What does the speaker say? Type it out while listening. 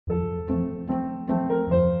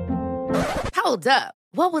Hold up.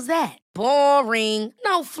 What was that? Boring.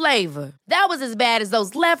 No flavor. That was as bad as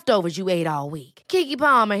those leftovers you ate all week. Keke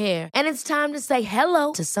Palmer here, and it's time to say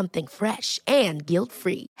hello to something fresh and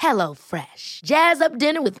guilt-free. Hello Fresh. Jazz up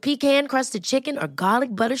dinner with pecan-crusted chicken or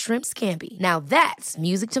garlic butter shrimp scampi. Now that's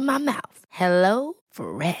music to my mouth. Hello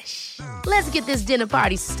Fresh. Let's get this dinner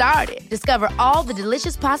party started. Discover all the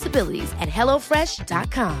delicious possibilities at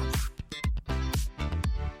hellofresh.com.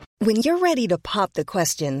 When you're ready to pop the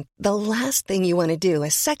question, the last thing you want to do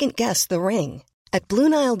is second-guess the ring. At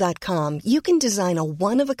BlueNile.com, you can design a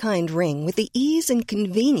one-of-a-kind ring with the ease and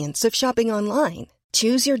convenience of shopping online.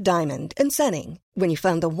 Choose your diamond and setting. When you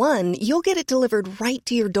find the one, you'll get it delivered right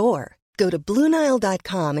to your door. Go to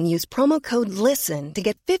BlueNile.com and use promo code LISTEN to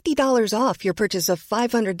get $50 off your purchase of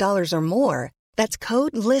 $500 or more. That's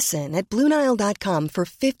code LISTEN at BlueNile.com for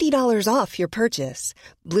 $50 off your purchase.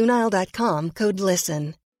 BlueNile.com, code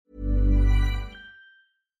LISTEN.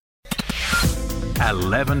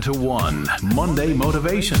 11 to 1 Monday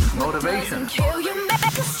Motivation. On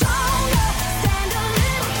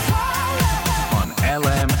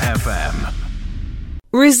LMFM.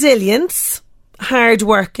 Resilience,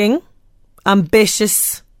 hardworking,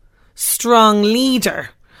 ambitious, strong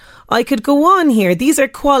leader. I could go on here. These are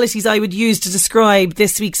qualities I would use to describe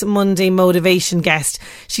this week's Monday Motivation guest.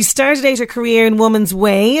 She started out her career in Woman's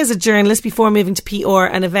Way as a journalist before moving to PR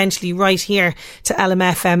and eventually right here to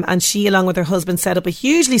LMFM. And she, along with her husband, set up a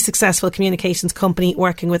hugely successful communications company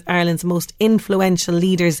working with Ireland's most influential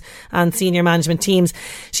leaders and senior management teams.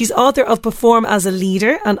 She's author of Perform as a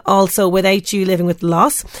Leader and also Without You Living with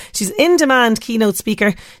Loss. She's in demand keynote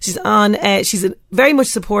speaker. She's a very much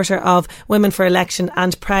supporter of Women for Election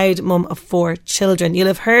and proud mum of 4 children. You'll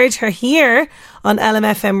have heard her here on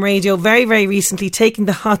LMFM radio very, very recently, taking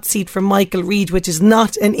the hot seat for Michael Reid, which is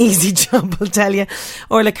not an easy job, I'll tell you.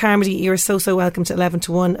 Orla Carmody, you're so welcome to 11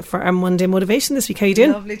 to 1 for our Monday Motivation this week. How are you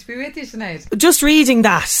doing? Lovely to be with you tonight. Just reading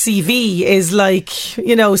that CV is like,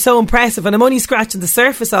 you know, so impressive, and I'm only scratching the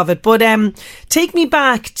surface of it. But take me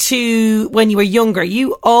back to when you were younger.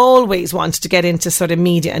 You always wanted to get into sort of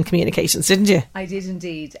media and communications, didn't you? I did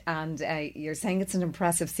indeed. And you're saying it's an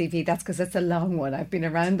impressive CV. That's because it's a long one. I've been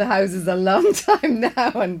around the houses a long time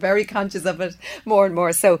now and very conscious of it more and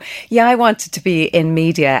more. So yeah, I wanted to be in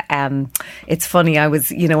media. It's funny, I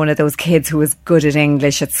was, you know, one of those kids who was good at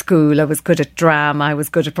English at school. I was good at drama. I was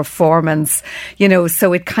good at performance, you know,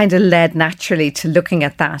 so it kind of led naturally to looking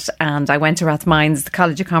at that. And I went to Rathmines, the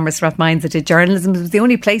College of Commerce, Rathmines. I did journalism. It was the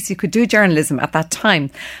only place you could do journalism at that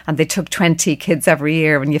time. And they took 20 kids every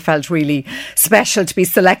year, and you felt really special to be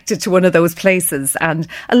selected to one of those places. And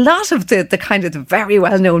a lot of the kind of the very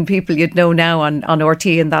well-known people you'd know now on RT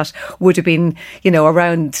and that would have been, you know,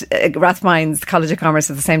 around Rathmines, College of Commerce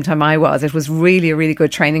at the same time I was. It was really a really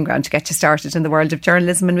good training ground to get you started in the world of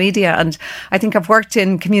journalism and media. And I think I've worked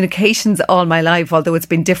in communications all my life, although it's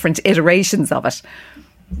been different iterations of it.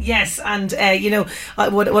 Yes, and you know,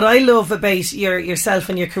 what I love about yourself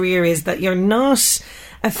and your career is that you're not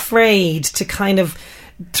afraid to kind of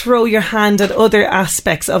throw your hand at other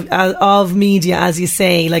aspects of media, as you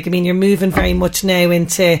say. Like, I mean, you're moving very much now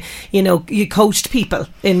into, you know, you coached people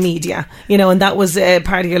in media, you know, and that was a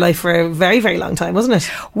part of your life for a very, very long time, wasn't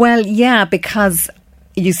it? Well, yeah, because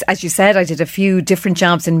as you said, I did a few different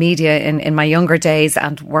jobs in media in my younger days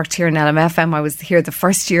and worked here in LMFM. I was here the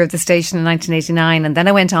first year of the station in 1989, and then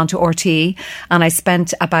I went on to RT and I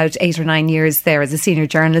spent about 8 or 9 years there as a senior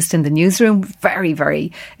journalist in the newsroom. Very,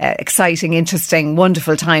 very exciting, interesting,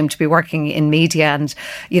 wonderful time to be working in media. And,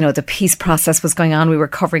 you know, the peace process was going on. We were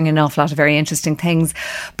covering an awful lot of very interesting things.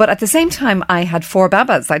 But at the same time, I had 4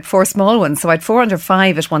 babas. I had 4 small ones. So I had 4 under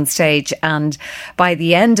 5 at one stage. And by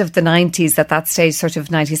the end of the 90s, at that stage, sort of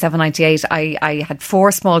 97, 98, I had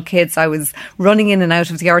 4 small kids. I was running in and out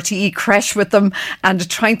of the RTE creche with them and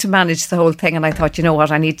trying to manage the whole thing. And I thought, you know what,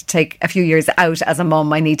 I need to take a few years out as a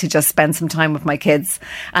mum. I need to just spend some time with my kids.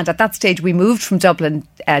 And at that stage, we moved from Dublin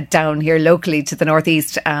down here locally to the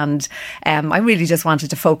northeast. And I really just wanted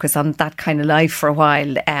to focus on that kind of life for a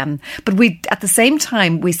while. But at the same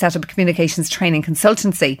time, we set up a communications training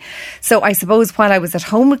consultancy. So I suppose while I was at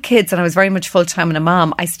home with kids and I was very much full-time and a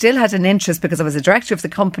mum, I still had an interest because I was a director of the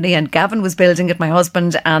company and Gavin was building it, my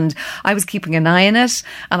husband, and I was keeping an eye on it,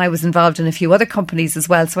 and I was involved in a few other companies as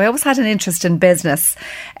well. So I always had an interest in business,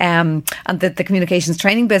 and the communications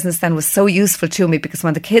training business then was so useful to me because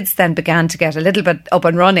when the kids then began to get a little bit up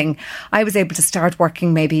and running, I was able to start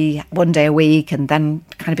working maybe 1 day a week, and then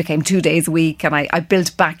kind of became 2 days a week, and I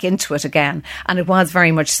built back into it again. And it was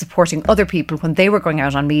very much supporting other people when they were going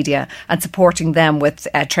out on media and supporting them with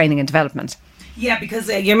training and development. Yeah, because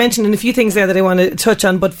you're mentioning a few things there that I want to touch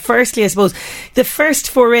on. But firstly, I suppose the first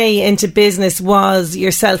foray into business was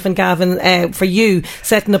yourself and Gavin, for you,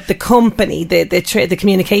 setting up the company, the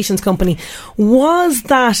communications company. Was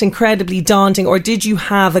that incredibly daunting, or did you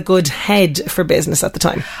have a good head for business at the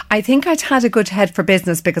time? I think I'd had a good head for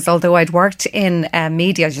business because although I'd worked in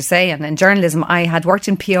media, as you say, and in journalism, I had worked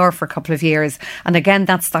in PR for a couple of years. And again,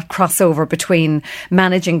 that's that crossover between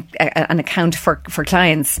managing an account for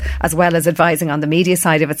clients as well as advising on the media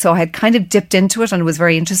side of it. So I had kind of dipped into it and was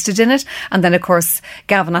very interested in it. And then, of course,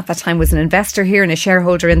 Gavin at that time was an investor here and a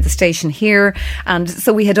shareholder in the station here. And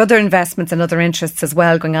so we had other investments and other interests as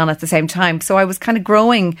well going on at the same time. So I was kind of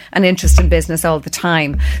growing an interest in business all the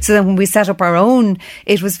time. So then when we set up our own,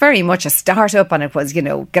 it was very much a startup, and it was, you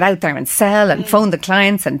know, get out there and sell and phone the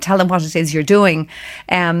clients and tell them what it is you're doing.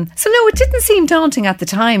 So no, it didn't seem daunting at the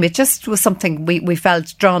time. It just was something we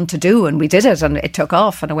felt drawn to do, and we did it, and it took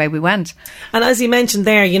off, and away we went. And as you mentioned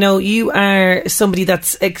there, you know, you are somebody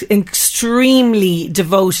that's extremely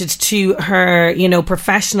devoted to her, you know,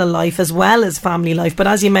 professional life as well as family life. But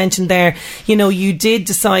as you mentioned there, you know, you did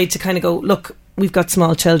decide to kind of go, look, we've got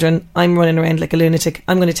small children. I'm running around like a lunatic.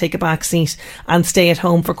 I'm going to take a back seat and stay at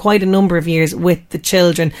home for quite a number of years with the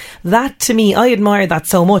children. That, to me, I admire that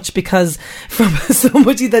so much, because from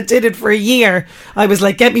somebody that did it for a year, I was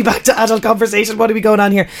like, get me back to adult conversation. What are we going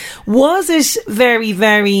on here? Was it very,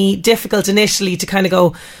 very difficult initially to kind of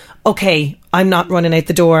go, okay, I'm not running out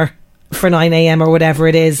the door for 9 a.m. or whatever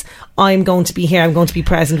it is. I'm going to be here. I'm going to be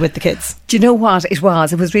present with the kids. Do you know what it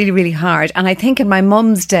was? It was really, really hard. And I think in my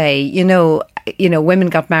mum's day, you know, women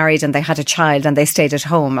got married and they had a child and they stayed at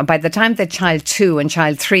home. And by the time they had child 2 and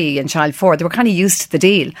child 3 and child 4, they were kind of used to the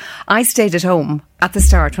deal. I stayed at home at the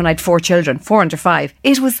start when I had 4 children, 4 under 5.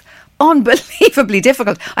 It was unbelievably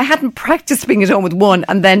difficult. I hadn't practiced being at home with 1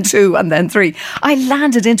 and then 2 and then 3. I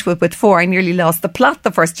landed into it with 4. I nearly lost the plot the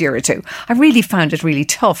first year or two. I really found it really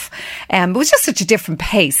tough. It was just such a different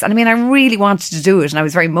pace. And I mean, I really wanted to do it, and I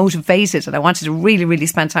was very motivated, and I wanted to really, really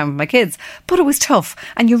spend time with my kids. But it was tough,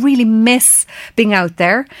 and you really miss being out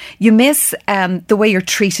there. You miss the way you're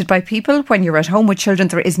treated by people when you're at home with children.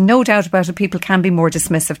 There is no doubt about it. People can be more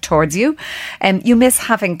dismissive towards you. You miss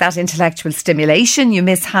having that intellectual stimulation. You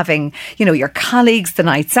miss having, you know, your colleagues, the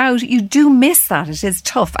nights out. You do miss that. It is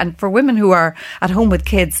tough. And for women who are at home with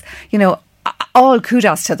kids, you know, all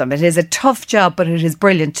kudos to them. It is a tough job, but it is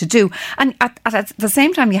brilliant to do. And at the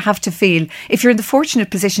same time, you have to feel, if you're in the fortunate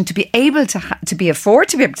position to be able to afford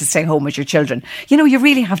to be able to stay home with your children, you know, you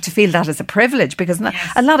really have to feel that as a privilege, because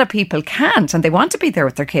a lot of people can't, and they want to be there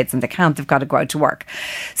with their kids and they can't. They've got to go out to work.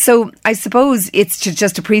 So I suppose it's to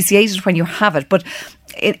just appreciate it when you have it. But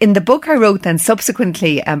in the book I wrote then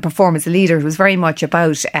subsequently, Perform as a Leader, it was very much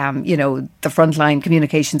about, you know, the frontline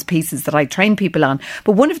communications pieces that I train people on.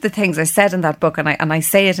 But one of the things I said in that book, and I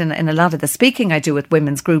say it in a lot of the speaking I do with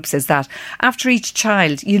women's groups, is that after each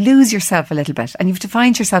child, you lose yourself a little bit and you have to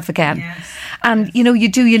find yourself again. Yes. And, you know, you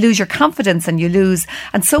lose your confidence, and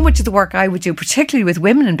and so much of the work I would do, particularly with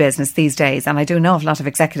women in business these days, and I do an awful lot of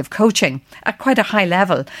executive coaching at quite a high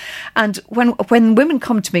level. And when women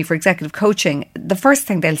come to me for executive coaching, the first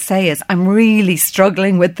thing they'll say is, I'm really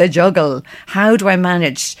struggling with the juggle. How do I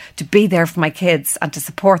manage to be there for my kids and to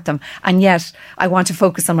support them? And yet I want to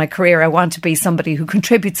focus on my career. I want to be somebody who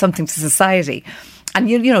contributes something to society. And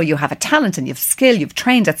you know, you have a talent and you have skill, you've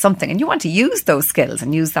trained at something, and you want to use those skills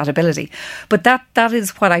and use that ability. But that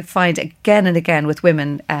is what I find again and again with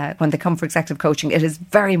women when they come for executive coaching. It is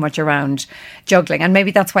very much around juggling, and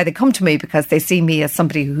maybe that's why they come to me, because they see me as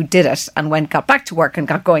somebody who did it and got back to work and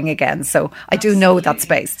got going again. So I do know that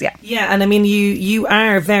space. Yeah, and I mean, you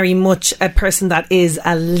are very much a person that is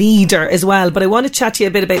a leader as well. But I want to chat to you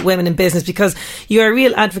a bit about women in business, because you're a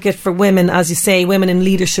real advocate for women, as you say, women in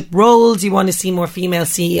leadership roles. You want to see more female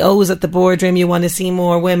CEOs at the boardroom. You want to see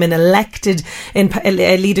more women elected in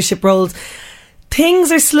leadership roles.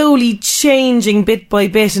 Things are slowly changing bit by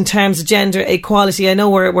bit in terms of gender equality. I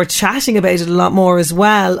know we're chatting about it a lot more as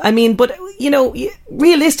well. I mean, but, you know,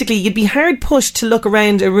 realistically, you'd be hard pushed to look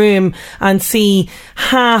around a room and see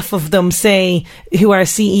half of them, say, who are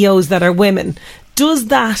CEOs that are women. Does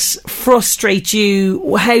that frustrate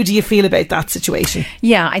you? How do you feel about that situation?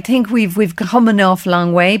 Yeah, I think we've come an awful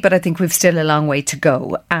long way, but I think we've still a long way to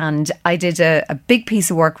go. And I did a big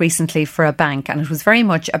piece of work recently for a bank, and it was very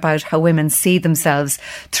much about how women see themselves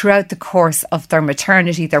throughout the course of their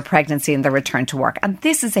maternity, their pregnancy, and their return to work. And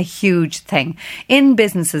this is a huge thing. In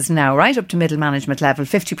businesses now, right up to middle management level,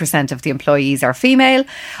 50% of the employees are female.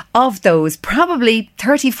 Of those, probably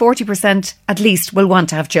 30-40% at least will want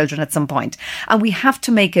to have children at some point. And And we have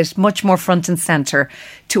to make it much more front and centre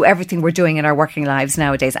to everything we're doing in our working lives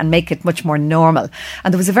nowadays and make it much more normal.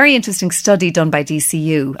 And there was a very interesting study done by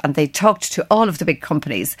DCU, and they talked to all of the big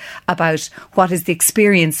companies about what is the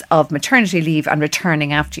experience of maternity leave and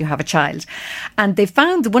returning after you have a child. And they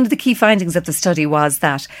found that one of the key findings of the study was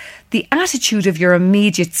that the attitude of your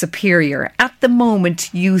immediate superior at the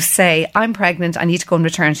moment you say, I'm pregnant, I need to go on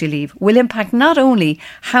maternity leave, will impact not only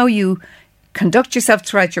how you conduct yourself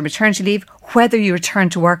throughout your maternity leave, whether you return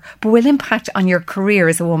to work, but will impact on your career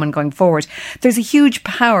as a woman going forward. There's a huge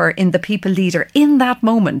power in the people leader in that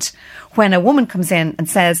moment when a woman comes in and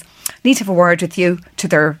says, need to have a word with you, to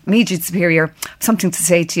their immediate superior, something to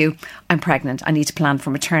say to you, I'm pregnant, I need to plan for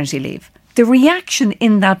maternity leave. The reaction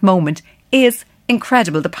in that moment is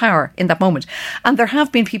incredible, the power in that moment. And there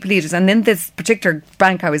have been people leaders, and in this particular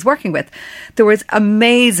bank I was working with, there was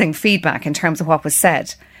amazing feedback in terms of what was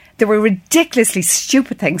said. There were ridiculously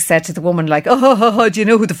stupid things said to the woman, like, oh, do you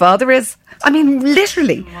know who the father is? I mean,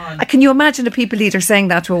 literally. Can you imagine a people leader saying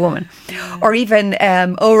that to a woman? Yeah. Or even,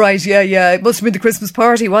 oh, right, yeah, it must have been the Christmas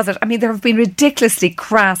party, was it? I mean, there have been ridiculously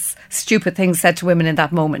crass, stupid things said to women in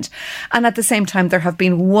that moment. And at the same time, there have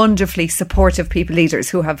been wonderfully supportive people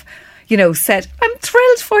leaders who have, you know, said, I'm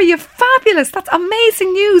thrilled for you, fabulous, that's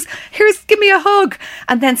amazing news, give me a hug.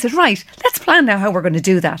 And then said, right, let's plan now how we're going to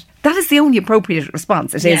do that. That is the only appropriate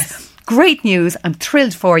response. It is great news, I'm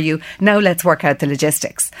thrilled for you, now let's work out the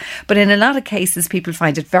logistics. But in a lot of cases, people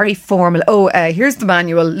find it very formal. Here's the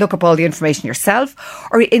manual, look up all the information yourself.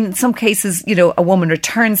 Or in some cases, you know, a woman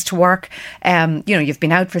returns to work, you've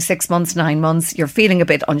been out for 6 months, 9 months, you're feeling a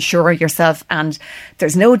bit unsure yourself, and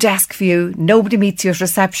there's no desk for you, nobody meets you at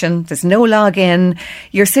reception, there's no login,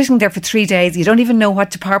 you're sitting there for 3 days, you don't even know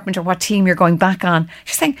what department or what team you're going back on.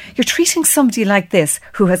 You're saying, you're treating somebody like this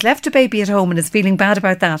who has left a baby at home and is feeling bad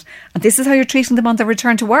about that, and this is how you're treating them on their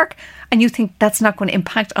return to work, and you think that's not going to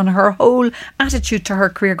impact on her whole attitude to her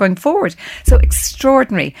career going forward. So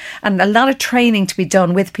extraordinary, and a lot of training to be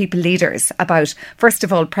done with people leaders about, first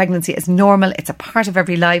of all, pregnancy is normal, it's a part of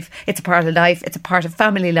every life, it's a part of life, it's a part of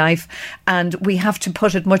family life, and we have to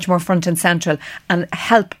put it much more front and central and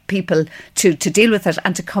help people to deal with it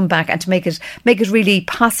and to come back and to make it really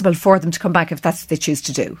possible for them to come back if that's what they choose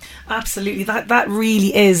to do. Absolutely, that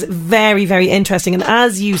really is very, very interesting. And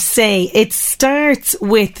as you say, it starts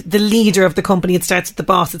with the leader of the company, it starts with the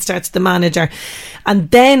boss, it starts with the manager, and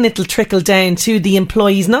then it'll trickle down to the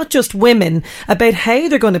employees, not just women, about how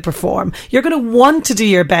they're going to perform. You're going to want to do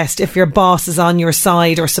your best if your boss is on your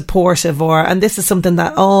side or supportive, and this is something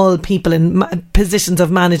that all people in positions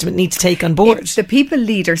of management need to take on board. If the people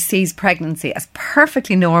leader sees pregnancy as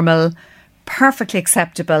perfectly normal, perfectly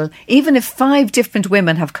acceptable, even if 5 different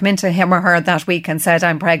women have come into him or her that week and said,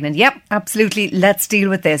 I'm pregnant, yep, absolutely, let's deal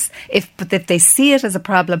with this. But if they see it as a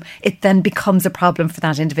problem, it then becomes a problem for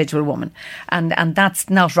that individual woman, and that's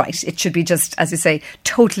not right. It should be just, as you say,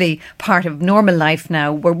 totally part of normal life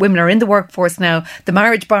now, where women are in the workforce now. The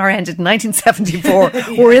marriage bar ended in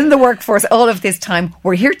 1974. We're in the workforce all of this time,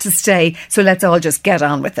 we're here to stay, so let's all just get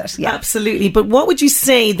on with it. Yeah, absolutely. But what would you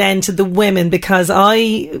say then to the women, because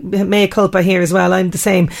I mea culpa here as well, I'm the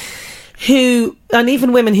same, and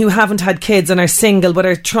even women who haven't had kids and are single but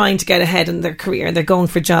are trying to get ahead in their career, and they're going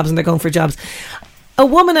for jobs. A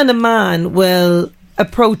woman and a man will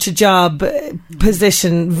approach a job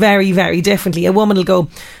position very, very differently. A woman will go,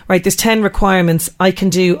 right, there's 10 requirements, I can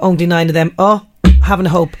do only 9 of them. Having a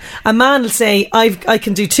hope. A man will say, I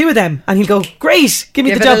can do 2 of them, and he'll go, great, give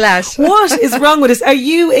me the job. What is wrong with us? Are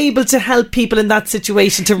you able to help people in that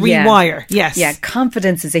situation to rewire? Yes. Yeah,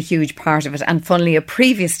 confidence is a huge part of it. And funnily, a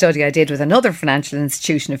previous study I did with another financial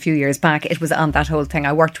institution a few years back, it was on that whole thing.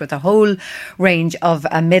 I worked with a whole range of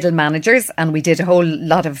middle managers, and we did a whole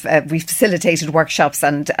lot of we facilitated workshops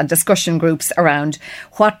and discussion groups around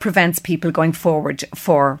what prevents people going forward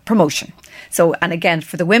for promotion. So, and again,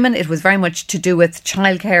 for the women, it was very much to do with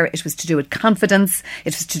childcare, it was to do with confidence,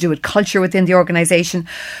 it was to do with culture within the organisation.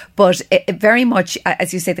 But it very much,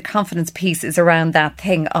 as you say, the confidence piece is around that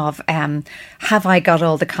thing of, have I got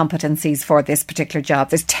all the competencies for this particular job?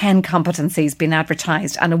 There's 10 competencies being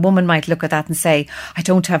advertised, and a woman might look at that and say, I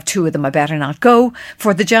don't have 2 of them, I better not go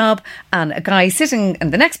for the job. And a guy sitting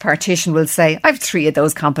in the next partition will say, I've 3 of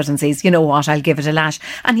those competencies, you know what, I'll give it a lash.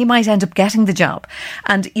 And he might end up getting the job.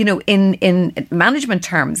 And, you know, in management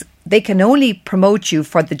terms, they can only promote you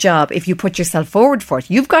for the job if you put yourself forward for it.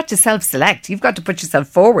 You've got to self-select. You've got to put yourself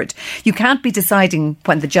forward. You can't be deciding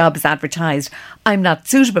when the job is advertised, I'm not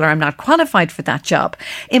suitable or I'm not qualified for that job.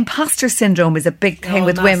 Imposter syndrome is a big thing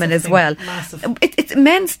with women as well.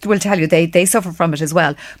 Men will tell you they suffer from it as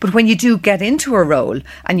well. But when you do get into a role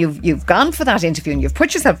and you've gone for that interview and you've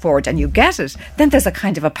put yourself forward and you get it, then there's a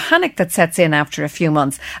kind of a panic that sets in after a few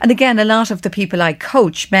months. And again, a lot of the people I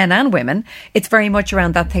coach, men and women, it's very much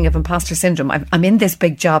around that thing of imposter syndrome. I'm in this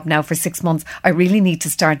big job now for 6 months. I really need to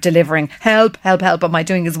start delivering. Help. Am I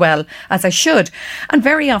doing as well as I should? And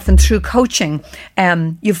very often through coaching,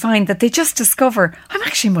 you find that they just discover, I'm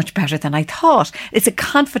actually much better than I thought. It's a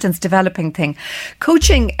confidence developing thing.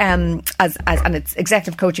 Coaching, and it's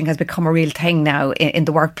executive coaching has become a real thing now in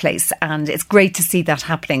the workplace. And it's great to see that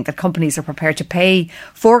happening, that companies are prepared to pay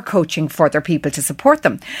for coaching for their people to support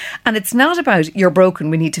them. And it's not about, you're broken,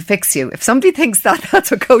 we need to fix you. If somebody thinks that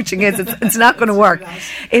that's what coaching is, it's not going to work.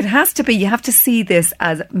 It has to be, you have to see this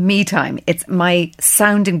as me time. It's my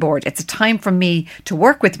sounding board. It's a time for me to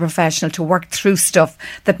work with a professional, to work through stuff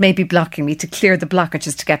that may be blocking me, to clear the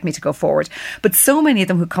blockages to get me to go forward. But so many of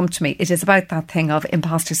them who come to me, it is about that thing of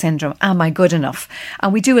imposter syndrome. Am I good enough?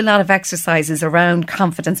 And we do a lot of exercises around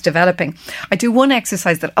confidence developing. I do one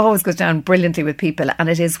exercise that always goes down brilliantly with people, and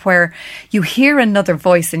it is where you hear another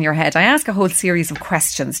voice in your head. I ask a whole series of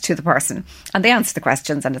questions to the person and they answer the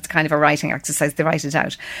questions, and it's kind of a writing exercise. They write it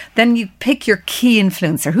out. Then you pick your key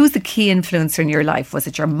influencer. Who's the key influencer in your life? Was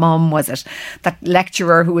it your mum? Was it that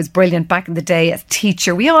lecturer who was brilliant back in the day as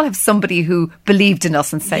teacher? We all have somebody who believed in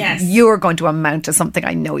us and said, yes, you're going to amount to something.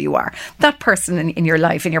 I know you are. That person in your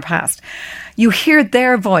life, in your past. You hear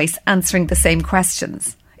their voice answering the same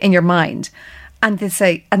questions in your mind. And they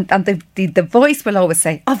say, and the voice will always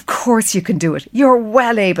say, of course you can do it. You're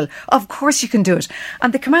well able. Of course you can do it.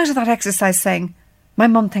 And they come out of that exercise saying, my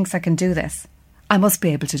mum thinks I can do this. I must be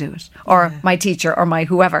able to do it. Or my teacher or my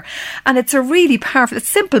whoever. And it's a really powerful, it's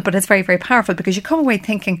simple, but it's very, very powerful, because you come away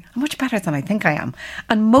thinking, I'm much better than I think I am.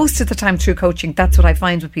 And most of the time through coaching, that's what I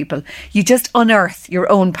find with people. You just unearth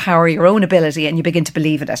your own power, your own ability, and you begin to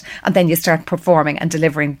believe in it. And then you start performing and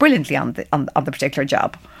delivering brilliantly on the particular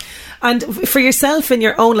job. And for yourself in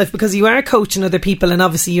your own life, because you are coaching other people, and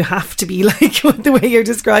obviously you have to be like the way you're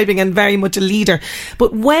describing, and very much a leader.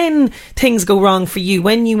 But when things go wrong for you,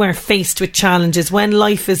 when you are faced with challenges, when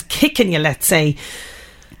life is kicking you, let's say,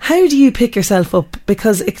 how do you pick yourself up?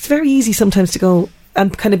 Because it's very easy sometimes to go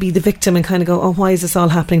and kind of be the victim and kind of go, oh, why is this all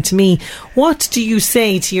happening to me? What do you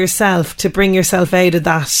say to yourself to bring yourself out of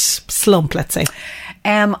that slump, let's say?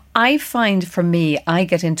 I find for me, I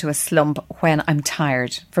get into a slump when I'm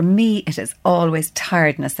tired. For me, it is always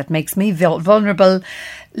tiredness that makes me vulnerable,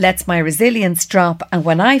 lets my resilience drop. And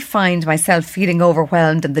when I find myself feeling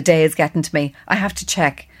overwhelmed and the day is getting to me, I have to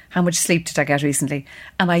check, how much sleep did I get recently?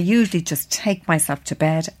 And I usually just take myself to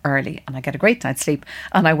bed early and I get a great night's sleep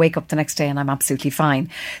and I wake up the next day and I'm absolutely fine.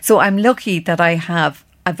 So I'm lucky that I have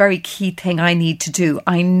a very key thing I need to do.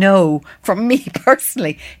 I know for me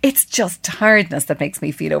personally, it's just tiredness that makes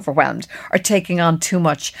me feel overwhelmed or taking on too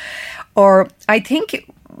much. Or I think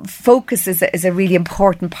focus is a really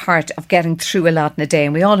important part of getting through a lot in a day.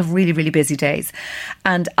 And we all have really, really busy days.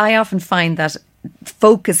 And I often find that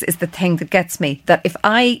focus is the thing that gets me, that if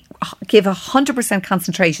I give 100%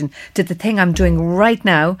 concentration to the thing I'm doing right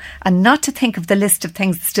now and not to think of the list of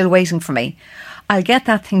things still waiting for me, I'll get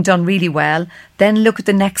that thing done really well, then look at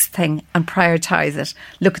the next thing and prioritise it.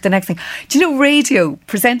 Look at the next thing. Do you know radio,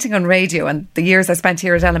 presenting on radio, and the years I spent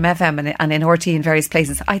here at LMFM and in RT in various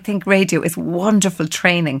places, I think radio is wonderful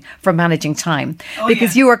training for managing time.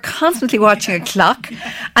 Because you are constantly watching a clock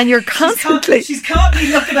and you're constantly... She's caught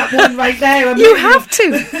me looking at one right now. You have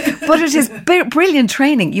to. But it is brilliant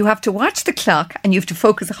training. You have to watch the clock and you have to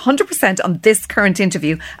focus 100% on this current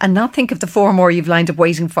interview and not think of the 4 more you've lined up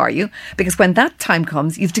waiting for you. Because when that time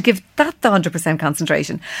comes, you have to give that the 100%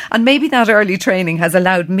 concentration. And maybe that early training has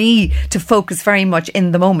allowed me to focus very much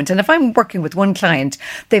in the moment. And if I'm working with one client,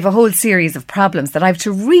 they have a whole series of problems that I have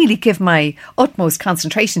to really give my utmost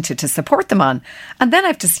concentration to support them on. And then I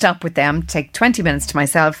have to stop with them, take 20 minutes to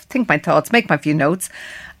myself, think my thoughts, make my few notes,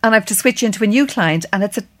 and I have to switch into a new client, and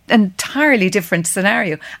it's an entirely different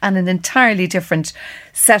scenario and an entirely different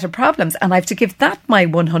set of problems, and I have to give that my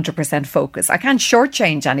 100% focus. I can't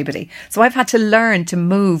shortchange anybody. So I've had to learn to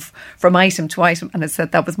move from item to item, and I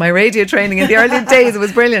said that was my radio training in the early days. It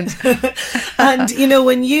was brilliant. And, you know,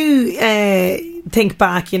 when you think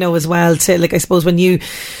back, you know, as well to, like, I suppose when you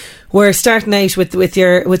we're starting out with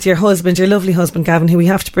your husband, your lovely husband Gavin, who we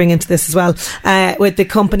have to bring into this as well, with the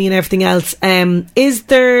company and everything else. Is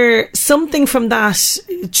there something from that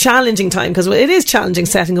challenging time, because it is challenging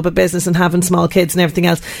setting up a business and having small kids and everything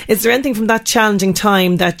else, is there anything from that challenging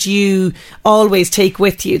time that you always take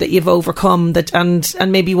with you, that you've overcome, that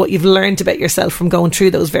and maybe what you've learned about yourself from going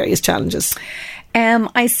through those various challenges?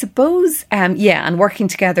 I suppose, and working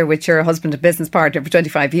together with your husband and business partner for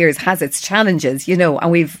 25 years has its challenges,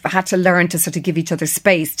 and we've had to learn to sort of give each other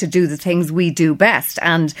space to do the things we do best.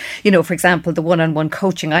 And, for example, the one-on-one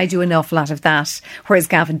coaching, I do an awful lot of that, whereas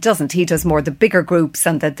Gavin doesn't. He does more the bigger groups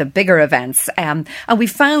and the bigger events. And we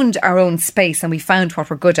found our own space, and we found what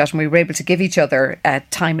we're good at, and we were able to give each other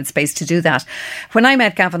time and space to do that. When I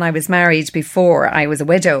met Gavin, I was married before I was a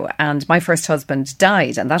widow, and my first husband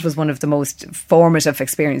died, and that was one of the most formative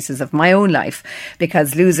experiences of my own life,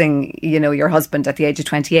 because losing, your husband at the age of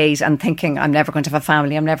 28 and thinking I'm never going to have a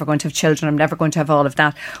family, I'm never going to have children, I'm never going to have all of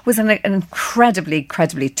that, was an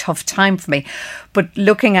incredibly tough time for me. But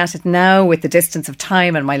looking at it now with the distance of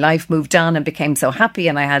time, and my life moved on and became so happy,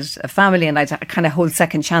 and I had a family, and I'd kind of whole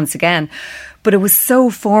second chance again. But it was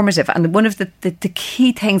so formative. And one of the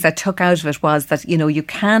key things I took out of it was that, you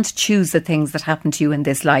can't choose the things that happen to you in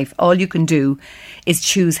this life. All you can do is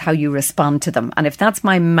choose how you respond to them. And if that's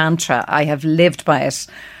my mantra, I have lived by it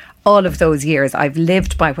all of those years. I've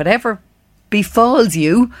lived by whatever befalls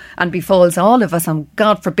you and befalls all of us, and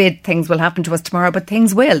God forbid things will happen to us tomorrow, but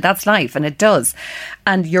things will. That's life, and it does.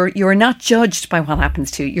 And you're not judged by what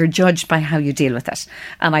happens to you. You're judged by how you deal with it.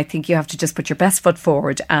 And I think you have to just put your best foot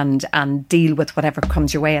forward and deal with whatever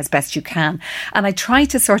comes your way as best you can. And I try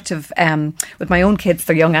to sort of, with my own kids,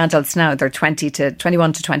 they're young adults now, they're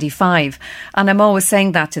 21 to 25. And I'm always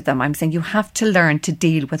saying that to them. I'm saying you have to learn to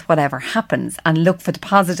deal with whatever happens and look for the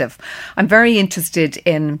positive. I'm very interested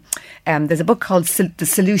in, there's a book called The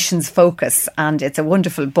Solutions Focus, and it's a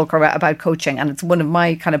wonderful book about coaching, and it's one of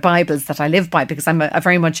my kind of Bibles that I live by, because I'm a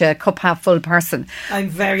very much a cup half full person. I'm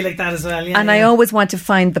very like that as well. Yeah, and I always want to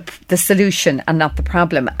find the solution and not the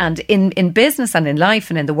problem. And in business and in life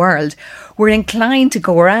and in the world, we're inclined to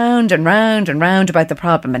go around and round and round about the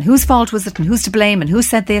problem, and whose fault was it, and who's to blame, and who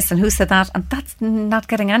said this and who said that, and that's not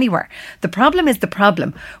getting anywhere. The problem is the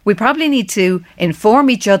problem. We probably need to inform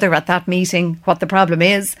each other at that meeting what the problem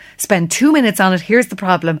is, spend 2 minutes on it, here's the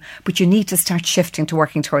problem, but you need to start shifting to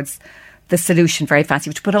working towards the solution very fast.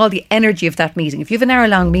 You have to put all the energy of that meeting. If you have an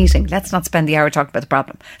hour-long meeting, let's not spend the hour talking about the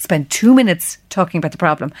problem. Spend 2 minutes talking about the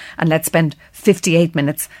problem, and let's spend 58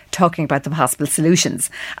 minutes talking about the possible solutions.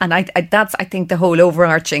 And that's, I think, the whole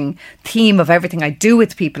overarching theme of everything I do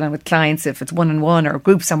with people and with clients, if it's one-on-one or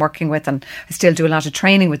groups I'm working with, and I still do a lot of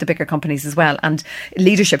training with the bigger companies as well, and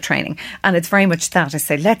leadership training. And it's very much that. I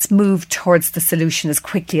say, let's move towards the solution as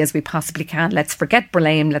quickly as we possibly can. Let's forget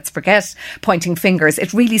blame. Let's forget pointing fingers.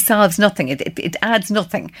 It really solves nothing. It adds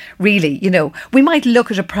nothing, really. We might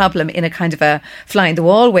look at a problem in a kind of a fly in the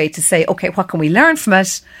wall way to say, okay, what can we learn from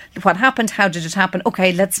it? What happened? How did it happen?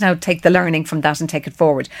 Okay, let's now take the learning from that and take it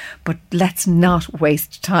forward. But let's not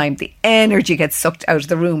waste time. The energy gets sucked out of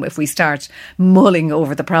the room if we start mulling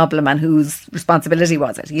over the problem and whose responsibility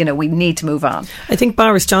was it. We need to move on. I think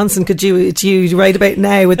Boris Johnson could you right about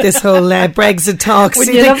now with this whole Brexit talks. Would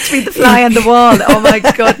you love to be the fly on the wall? Oh my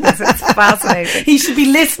goodness, it's fascinating. He should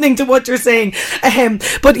be listening to what you're saying.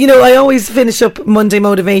 But I always finish up Monday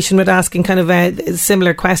Motivation with asking kind of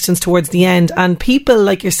similar questions towards the end, and people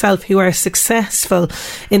like yourself who are successful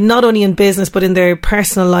in not only in business but in their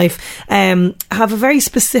personal life have a very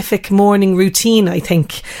specific morning routine, I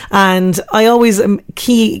think, and I always am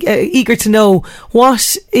eager to know,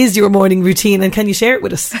 what is your morning routine, and can you share it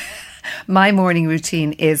with us? My morning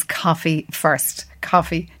routine is coffee first.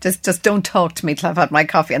 Coffee. Just don't talk to me till I've had my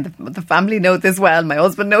coffee. And the family know this well. My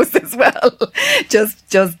husband knows this well.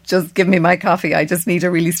 just give me my coffee. I just need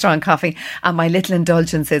a really strong coffee. And my little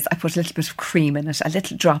indulgence is I put a little bit of cream in it. A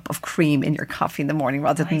little drop of cream in your coffee in the morning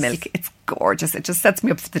rather than milk. It's gorgeous. It just sets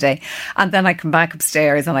me up for the day. And then I come back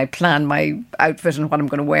upstairs and I plan my outfit and what I'm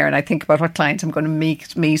going to wear. And I think about what client I'm going to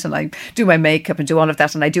meet. And I do my makeup and do all of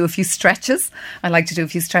that. And I do a few stretches. I like to do a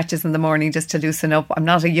few stretches in the morning just to loosen up. I'm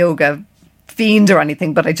not a yoga fiend or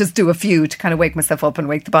anything, but I just do a few to kind of wake myself up and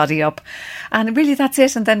wake the body up. And really that's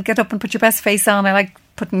it. And then get up and put your best face on. I like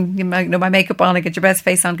putting my makeup on and get your best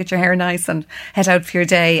face on, get your hair nice and head out for your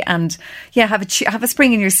day. And have a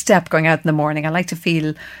spring in your step going out in the morning. I like to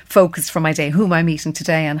feel focused for my day. Who am I meeting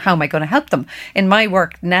today and how am I going to help them? In my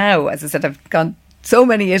work now, as I said, I've gone so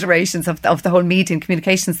many iterations of the whole media and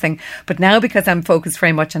communications thing. But now, because I'm focused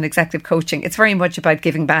very much on executive coaching, it's very much about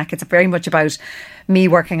giving back. It's very much about me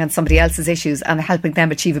working on somebody else's issues and helping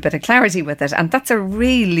them achieve a bit of clarity with it. And that's a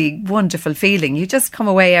really wonderful feeling. You just come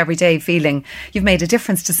away every day feeling you've made a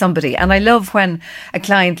difference to somebody. And I love when a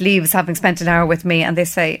client leaves having spent an hour with me and they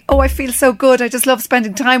say, oh, I feel so good, I just love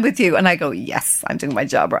spending time with you. And I go, yes, I'm doing my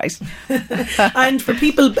job right. And for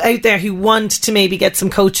people out there who want to maybe get some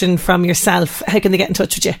coaching from yourself, how can they get in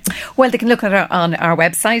touch with you? Well, they can look at on our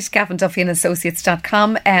website,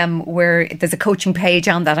 gavinduffyassociates.com, where there's a coaching page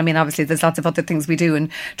on that. I mean, obviously there's lots of other things we do in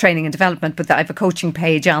training and development, but I have a coaching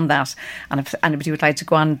page on that. And if anybody would like to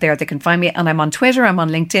go on there, they can find me. And I'm on Twitter, I'm on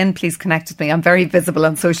LinkedIn. Please connect with me. I'm very visible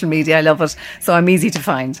on social media. I love it. So I'm easy to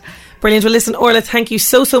find. Brilliant. Well, listen, Orla, thank you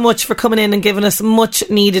so much for coming in and giving us much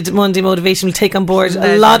needed Monday motivation. We'll take on board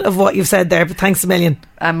a lot of what you've said there, but thanks a million.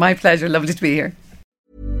 My pleasure. Lovely to be here.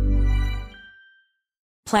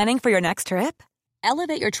 Planning for your next trip?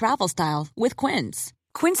 Elevate your travel style with Quince.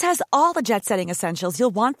 Quince has all the jet-setting essentials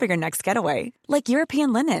you'll want for your next getaway, like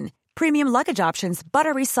European linen, premium luggage options,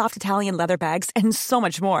 buttery soft Italian leather bags, and so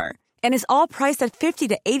much more. And is all priced at 50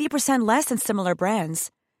 to 80% less than similar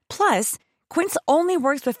brands. Plus, Quince only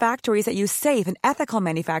works with factories that use safe and ethical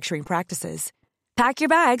manufacturing practices. Pack your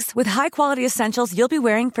bags with high-quality essentials you'll be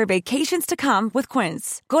wearing for vacations to come with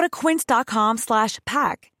Quince. Go to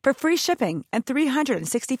quince.com/pack for free shipping and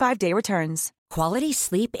 365-day returns. Quality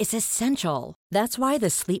sleep is essential. That's why the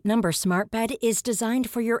Sleep Number Smart Bed is designed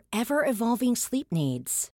for your ever-evolving sleep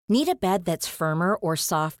needs. Need a bed that's firmer or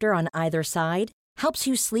softer on either side? Helps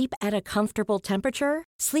you sleep at a comfortable temperature?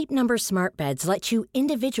 Sleep Number Smart Beds let you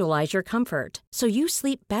individualize your comfort, so you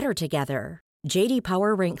sleep better together. J.D.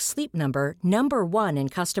 Power ranks Sleep Number number 1 in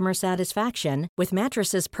customer satisfaction with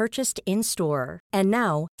mattresses purchased in-store. And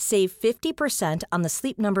now, save 50% on the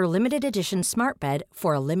Sleep Number Limited Edition Smart Bed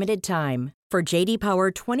for a limited time. For J.D.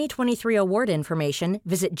 Power 2023 award information,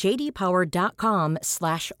 visit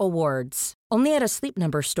jdpower.com/awards. Only at a Sleep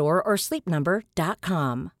Number store or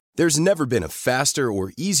sleepnumber.com. There's never been a faster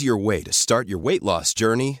or easier way to start your weight loss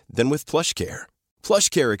journey than with PlushCare.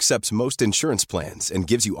 PlushCare accepts most insurance plans and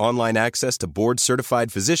gives you online access to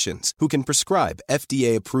board-certified physicians who can prescribe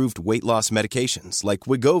FDA-approved weight loss medications like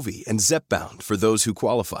Wegovy and Zepbound for those who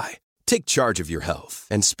qualify. Take charge of your health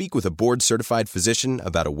and speak with a board-certified physician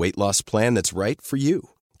about a weight loss plan that's right for you.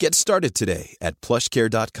 Get started today at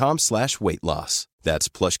plushcare.com/weight-loss. That's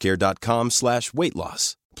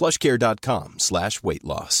plushcare.com/weight-loss.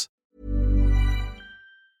 plushcare.com/weight-loss.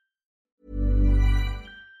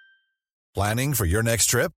 Planning for your next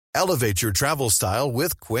trip? Elevate your travel style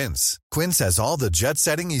with Quince. Quince has all the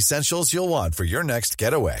jet-setting essentials you'll want for your next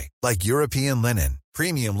getaway, like European linen,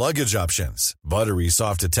 premium luggage options, buttery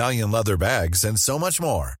soft Italian leather bags, and so much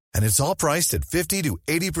more. And it's all priced at 50 to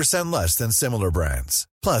 80% less than similar brands.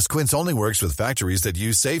 Plus, Quince only works with factories that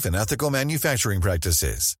use safe and ethical manufacturing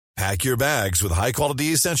practices. Pack your bags with high-quality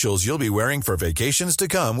essentials you'll be wearing for vacations to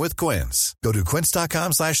come with Quince. Go to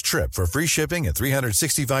quince.com/trip for free shipping and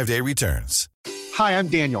 365-day returns. Hi, I'm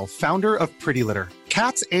Daniel, founder of Pretty Litter.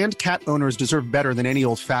 Cats and cat owners deserve better than any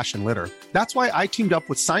old-fashioned litter. That's why I teamed up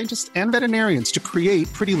with scientists and veterinarians to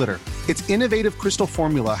create Pretty Litter. Its innovative crystal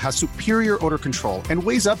formula has superior odor control and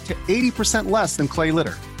weighs up to 80% less than clay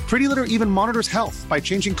litter. Pretty Litter even monitors health by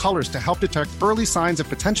changing colors to help detect early signs of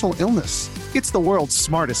potential illness. It's the world's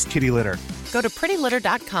smartest kitty litter. Go to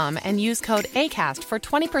prettylitter.com and use code ACAST for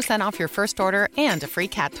 20% off your first order and a free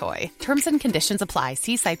cat toy. Terms and conditions apply.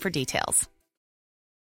 See site for details.